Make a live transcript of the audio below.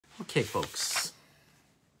Okay, folks.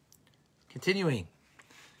 Continuing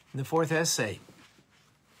in the fourth essay.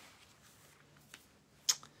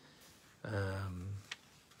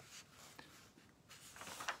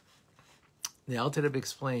 The Alter Rebbe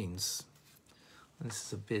explains, this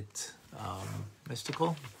is a bit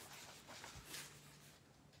mystical,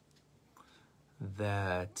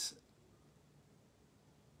 that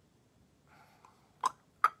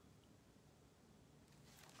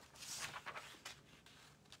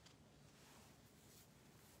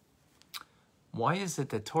why is it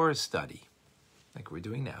that Torah study, like we're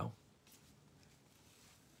doing now,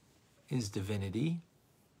 is divinity?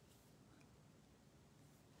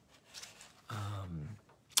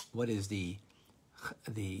 What is the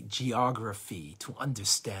geography to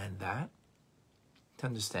understand that, to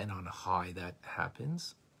understand on high that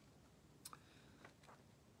happens,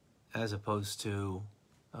 as opposed to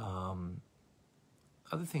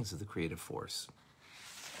other things of the creative force?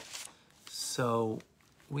 So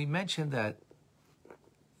we mentioned that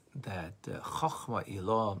Chokhmah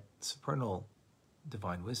Ilah, supernal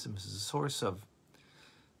divine wisdom, is the source of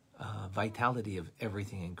vitality of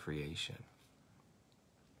everything in creation.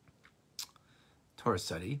 Torah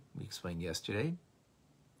study, we explained yesterday,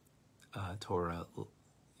 Torah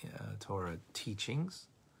teachings,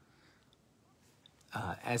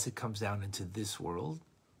 as it comes down into this world,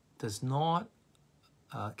 does not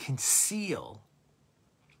conceal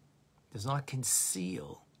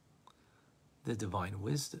the divine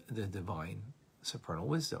wisdom, the divine supernal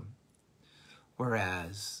wisdom,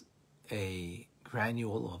 whereas a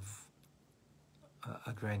granule of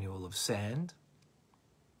sand,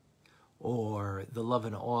 or the love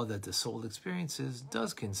and awe that the soul experiences,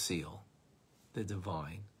 does conceal the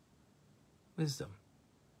divine wisdom.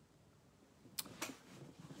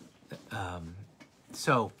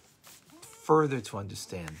 So, further to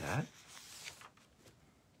understand that,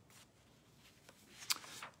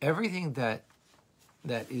 everything that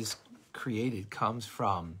is created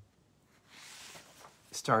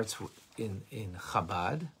starts in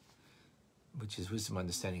Chabad, which is wisdom,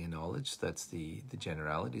 understanding, and knowledge. That's the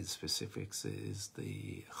generality. The specifics is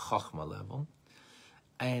the Chokhmah level.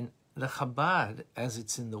 And the Chabad, as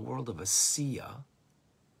it's in the world of Asiya,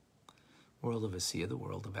 the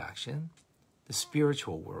world of action, the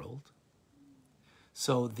spiritual world.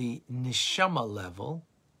 So the Neshama level,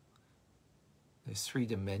 there's three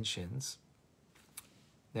dimensions: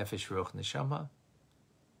 Nefesh, Ruach, Neshama.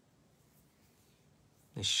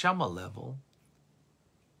 Neshama level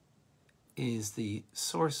is the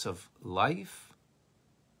source of life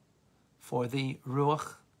for the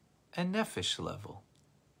Ruach and Nefesh level.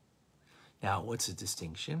 Now, what's the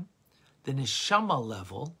distinction? The Neshama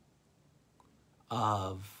level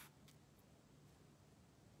of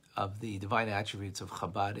the divine attributes of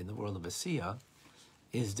Chabad in the world of Asiya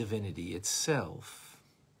is divinity itself.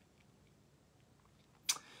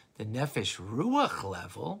 The Nefesh Ruach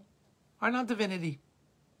level are not divinity.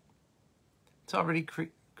 It's already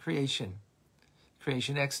creation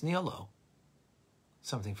ex nihilo,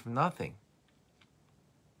 something from nothing.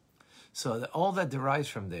 So all that derives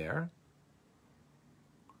from there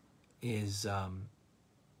is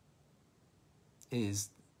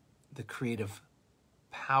the creative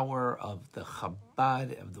power of the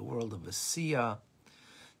Chabad of the world of Asiya,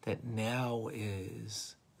 that now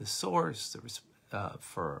is the source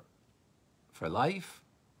for life,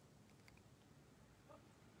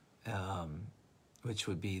 which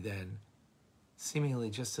would be then seemingly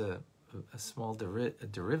just a small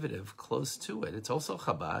derivative close to it. It's also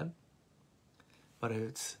Chabad, but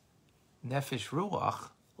it's Nefesh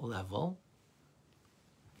Ruach level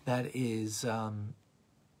that is, and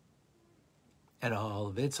all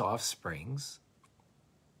of its offsprings,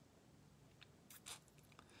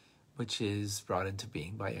 which is brought into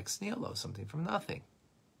being by ex nihilo, something from nothing.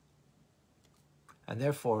 And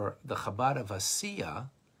therefore, the Chabad of Asiya,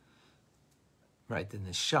 right, the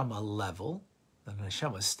Neshama level, the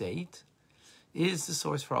Neshama state, is the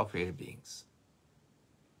source for all created beings.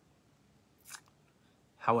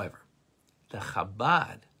 However, the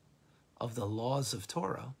Chabad of the laws of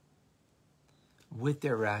Torah, with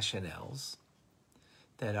their rationales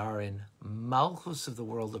that are in Malchus of the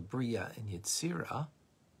world of Bria and Yetzirah,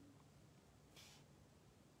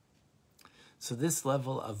 so this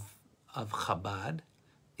level of Chabad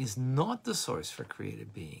is not the source for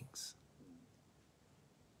created beings.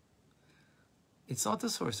 It's not the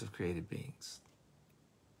source of created beings.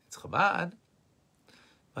 It's Chabad,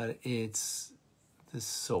 but it's the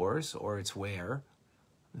source, or it's where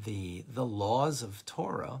the laws of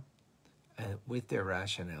Torah, with their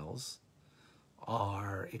rationales,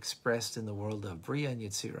 are expressed in the world of Bria and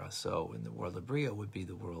Yetzirah. So in the world of Bria would be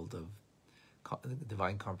the world of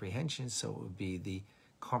divine comprehension, so it would be the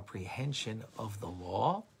comprehension of the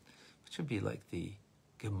law, which would be like the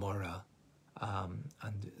Gemara, and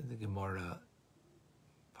the Gemara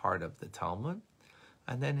part of the Talmud.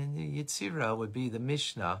 And then in the Yetzirah would be the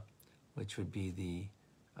Mishnah, which would be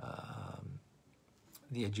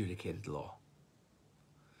the adjudicated law.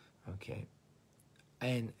 Okay.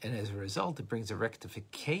 And as a result, it brings a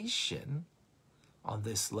rectification on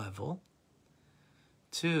this level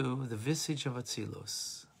to the visage of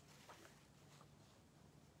Atzilus.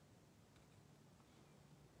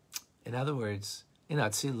 In other words, in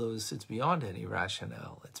Atzilus, it's beyond any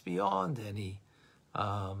rationale. It's beyond any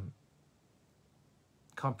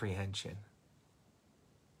comprehension.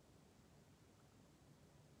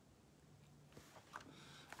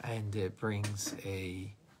 And it brings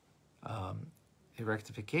a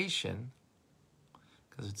rectification,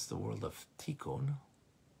 because it's the world of tikkun,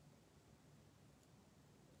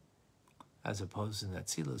 as opposed to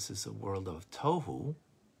Atzilus is the world of tohu,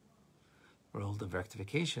 world of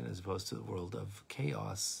rectification, as opposed to the world of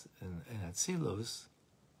chaos in Atzilus.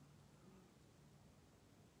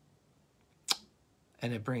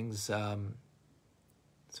 And it brings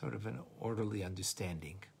sort of an orderly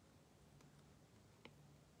understanding.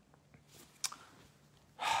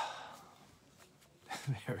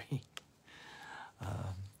 Very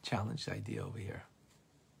challenged idea over here.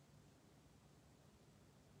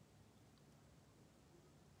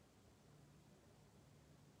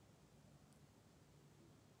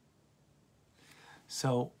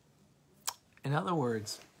 So, in other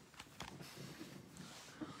words,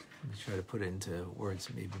 let me try to put it into words,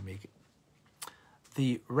 maybe make it.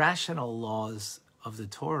 The rational laws of the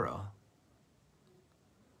Torah,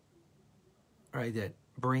 right, that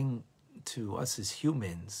bring to us as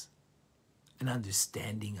humans an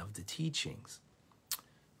understanding of the teachings,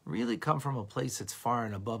 really come from a place that's far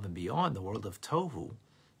and above and beyond the world of Tohu,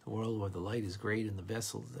 the world where the light is great and the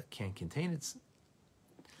vessel that can't contain it.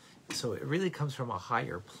 So it really comes from a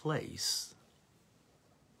higher place,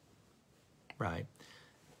 right?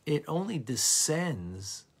 It only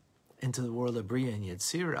descends into the world of Bria and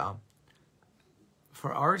Yetzirah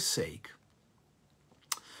for our sake,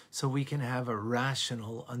 so we can have a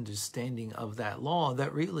rational understanding of that law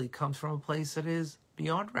that really comes from a place that is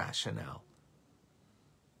beyond rationale,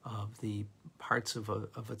 of the parts of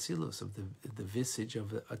Atzilus, of the visage of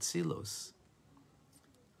Atzilus,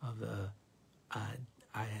 of the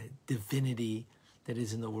divinity that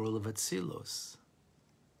is in the world of Atzilus,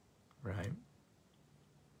 right?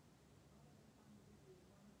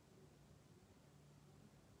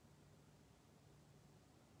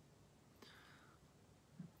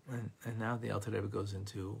 And now the Alter Rebbe goes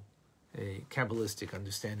into a Kabbalistic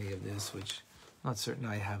understanding of this, which I'm not certain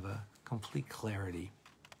I have a complete clarity.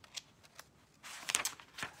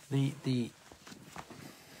 The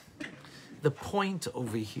point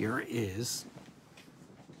over here is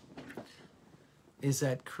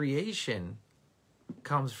that creation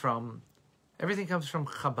comes from, everything comes from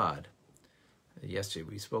Chabad. Yesterday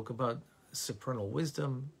we spoke about supernal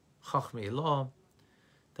wisdom, Chachmei Law.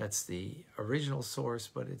 That's the original source,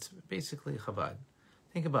 but it's basically Chabad.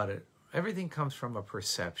 Think about it. Everything comes from a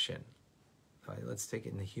perception. Let's take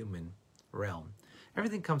it in the human realm.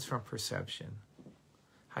 Everything comes from perception.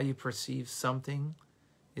 How you perceive something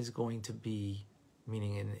is going to be,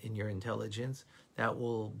 meaning in your intelligence, that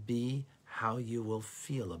will be how you will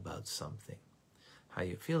feel about something. How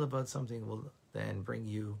you feel about something will then bring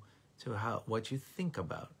you to what you think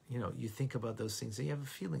about. You know, you think about those things that you have a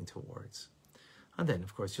feeling towards. And then,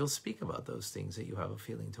 of course, you'll speak about those things that you have a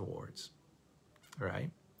feeling towards,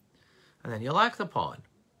 right? And then you'll act upon,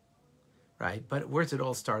 right? But where does it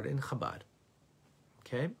all start? In Chabad,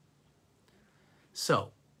 okay?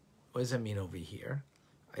 So, what does that mean over here?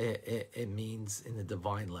 It means in the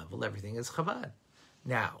divine level, everything is Chabad.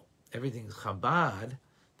 Now, everything is Chabad.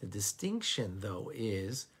 The distinction, though,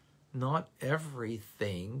 is not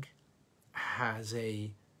everything has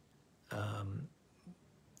a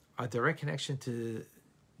direct connection to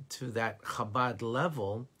that Chabad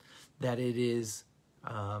level, that it is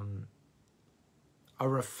a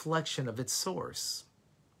reflection of its source.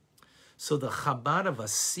 So the Chabad of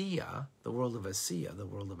Asiya, the world of Asiya, the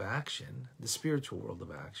world of action, the spiritual world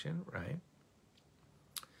of action, right?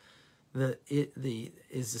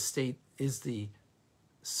 Is the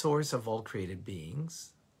source of all created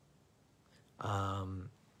beings, and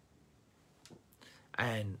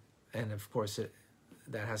of course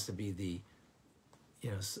that has to be the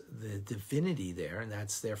divinity there, and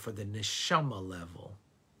that's there for the neshama level.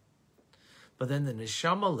 But then the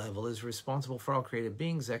neshama level is responsible for all created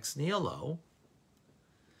beings ex nihilo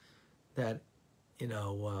that,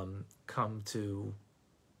 come to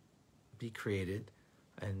be created,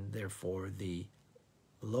 and therefore the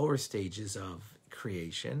lower stages of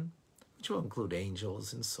creation, which will include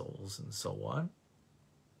angels and souls and so on,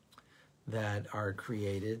 that are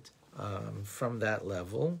created from that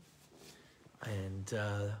level, and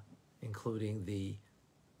including the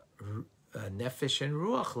nefesh and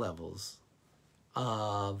ruach levels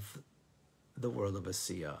of the world of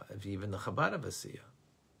Asiya, of even the Chabad of Asiya,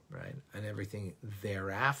 right? And everything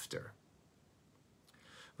thereafter,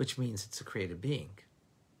 which means it's a created being,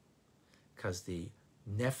 because the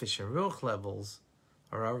nefesh and ruach levels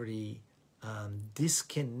are already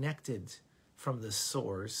disconnected from the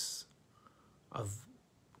source of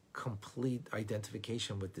complete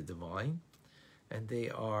identification with the divine, and they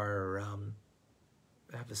are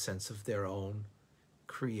have a sense of their own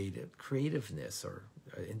creativeness, or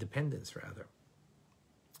independence rather.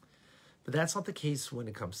 But that's not the case when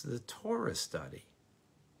it comes to the Torah study.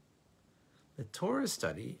 The Torah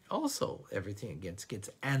study also, everything again gets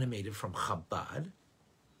animated from Chabad,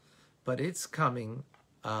 but it's coming,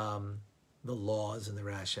 the laws and the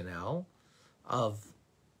rationale of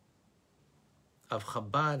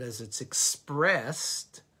Chabad as it's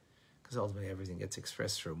expressed, because ultimately everything gets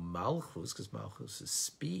expressed through Malchus, because Malchus is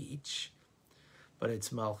speech, but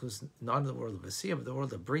it's Malchus not in the world of Asiya, but the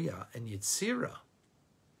world of Bria and Yetzirah.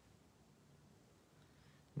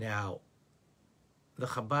 Now, the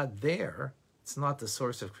Chabad there, it's not the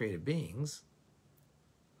source of created beings,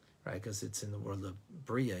 right? Because it's in the world of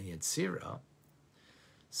Bria and Yetzirah.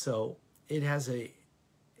 So it has a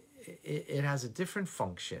different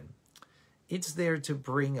function. It's there to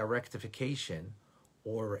bring a rectification,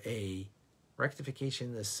 or a rectification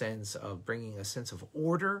in the sense of bringing a sense of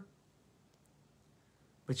order,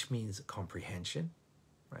 which means comprehension,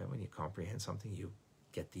 right? When you comprehend something, you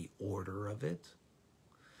get the order of it.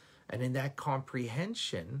 And in that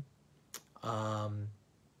comprehension,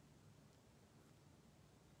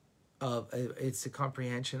 it's the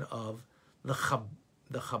comprehension of the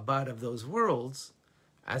Chabad of those worlds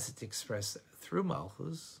as it's expressed through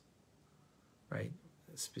Malchus, right?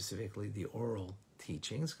 Specifically the oral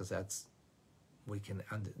teachings, because that's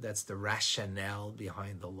the rationale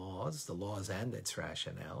behind the laws and its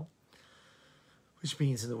rationale, which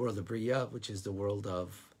means in the world of Bria, which is the world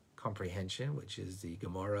of comprehension, which is the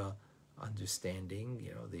Gemara understanding,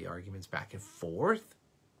 the arguments back and forth,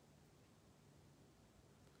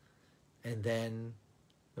 and then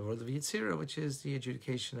the world of Yetzirah, which is the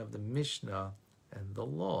adjudication of the Mishnah and the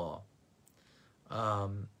law.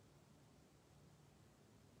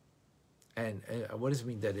 And what does it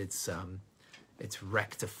mean that it's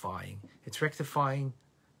rectifying? It's rectifying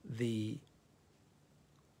the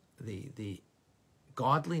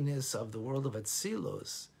godliness of the world of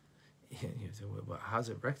Atzilus. How's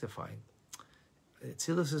it rectifying?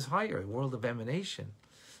 Atzilus is higher, the world of emanation.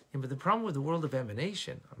 But the problem with the world of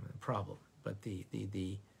emanation, but the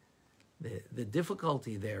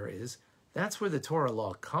difficulty there is that's where the Torah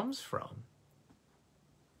law comes from,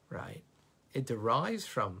 right? It derives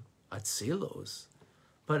from Atzilus,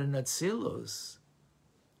 but in Atzilus,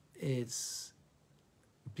 it's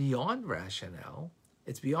beyond rationale.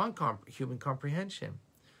 It's beyond human comprehension.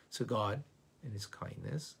 So God, in His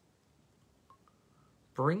kindness,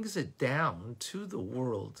 brings it down to the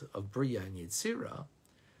world of Bria and Yetzirah,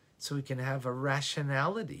 so we can have a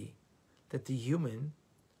rationality that the human,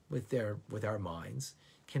 with our minds,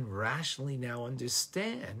 can rationally now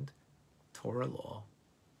understand Torah law.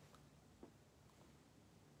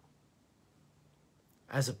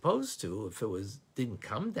 As opposed to if it didn't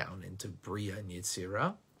come down into Bria and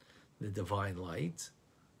Yetzirah, the divine light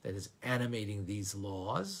that is animating these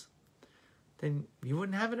laws, then you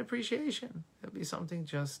wouldn't have an appreciation. It would be something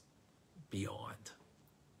just beyond.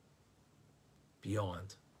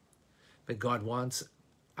 But God wants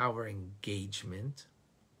our engagement,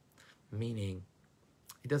 meaning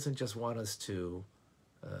He doesn't just want us to,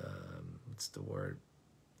 what's the word?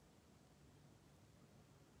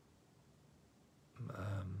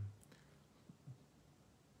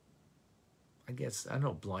 I guess, I don't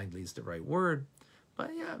know if blindly is the right word,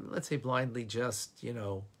 but yeah, let's say blindly just,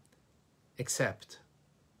 accept.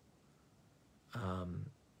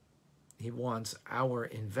 He wants our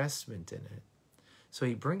investment in it. So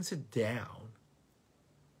He brings it down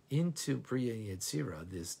into Bria and Yetzirah,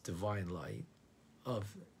 this divine light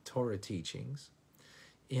of Torah teachings,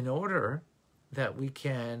 in order that we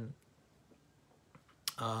can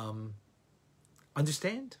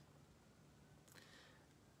understand.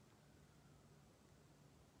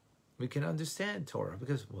 we can understand Torah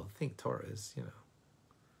because, well, think Torah is,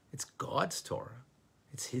 it's God's Torah.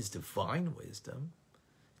 It's his divine wisdom.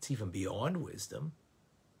 It's even beyond wisdom.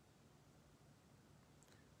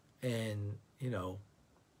 And,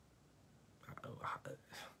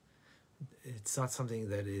 it's not something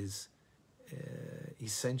that is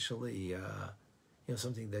essentially,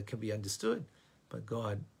 something that can be understood. But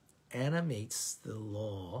God animates the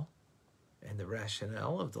law and the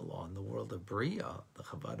rationale of the law in the world of Bria, the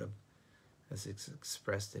Chabad as it's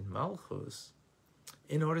expressed in Malchus,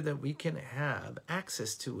 in order that we can have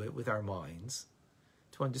access to it with our minds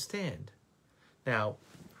to understand. Now,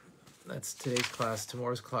 that's today's class.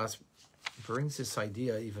 Tomorrow's class brings this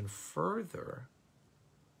idea even further,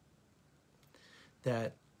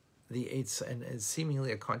 that it's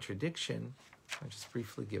seemingly a contradiction. I'll just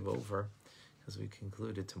briefly give over, because we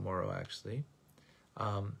concluded tomorrow, actually,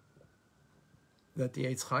 that the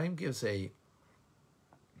Eitz Chaim gives a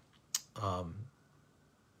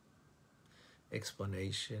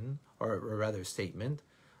explanation, or rather statement,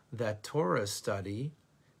 that Torah study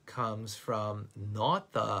comes from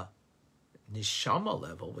not the neshama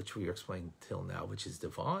level, which we explained till now, which is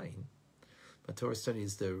divine, but Torah study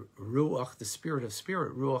is the ruach, the spirit of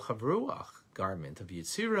spirit, ruach of ruach, garment of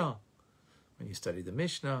Yetzirah, when you study the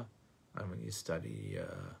Mishnah, and when you study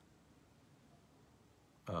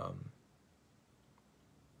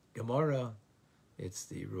Gemara, it's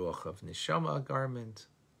the ruach of neshama garment,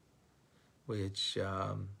 which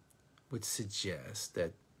would suggest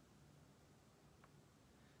that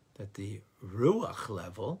the ruach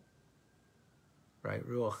level, right,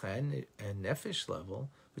 ruach and nefesh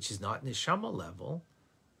level, which is not neshama level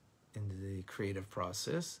in the creative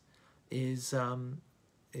process, is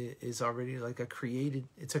already like a created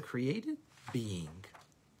being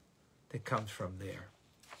that comes from there.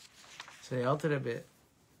 So the Alter Rebbe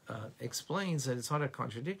explains that it's not a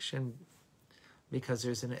contradiction, because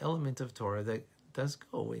there's an element of Torah that does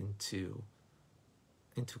go into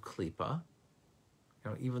klipa,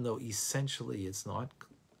 even though essentially it's not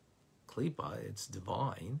klipa, it's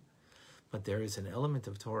divine, but there is an element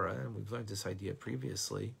of Torah, and we've learned this idea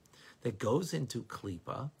previously, that goes into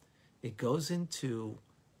klipa. It goes into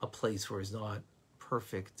a place where it's not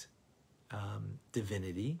perfect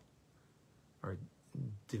divinity, or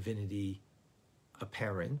divinity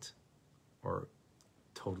apparent, or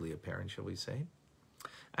totally apparent, shall we say.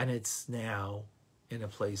 And it's now in a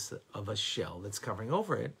place of a shell that's covering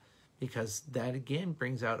over it, because that again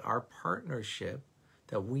brings out our partnership,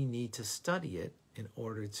 that we need to study it in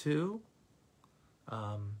order to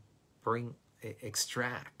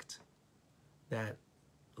extract that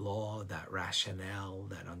law, that rationale,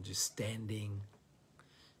 that understanding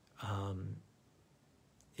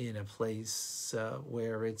in a place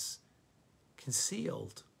where it's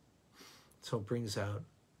concealed. So it brings out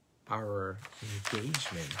our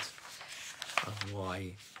engagement of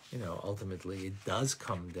why, ultimately it does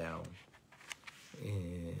come down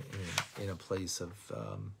in a place of,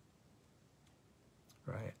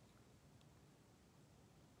 right.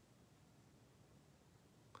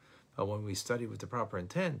 But when we study with the proper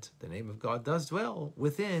intent, the name of God does dwell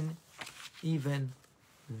within even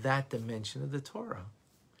that dimension of the Torah.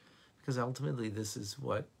 Because ultimately this is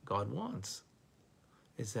what God wants,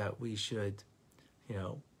 is that we should,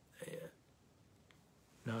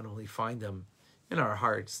 not only find them in our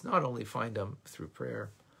hearts, not only find them through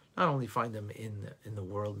prayer, not only find them in the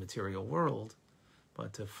world, material world,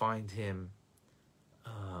 but to find him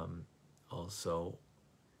also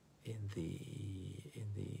in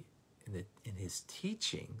his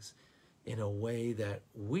teachings, in a way that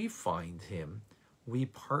we find him, we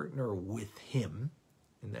partner with him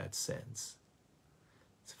in that sense.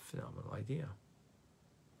 It's a phenomenal idea.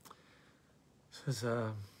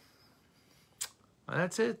 So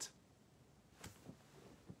that's it.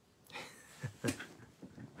 I don't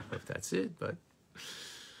know if that's it, but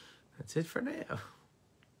that's it for now.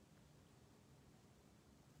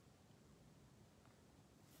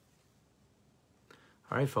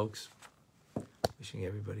 All right, folks. Wishing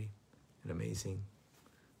everybody an amazing,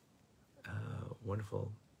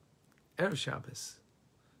 wonderful Erev Shabbos,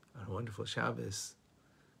 a wonderful Shabbos,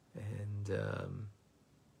 and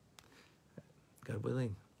God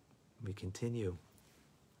willing, we continue.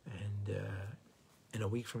 And in a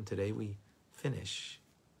week from today, we finish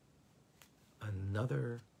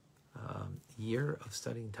another year of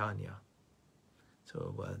studying Tanya.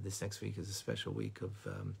 So this next week is a special week of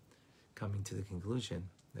coming to the conclusion.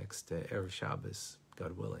 Next Erev Shabbos,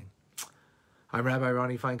 God willing. I'm Rabbi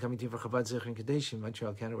Ronnie Fine, coming to you for Chabad Zecher and Kadesh in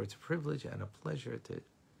Montreal, Canada, where it's a privilege and a pleasure to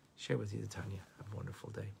share with you the Tanya. Have a wonderful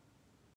day.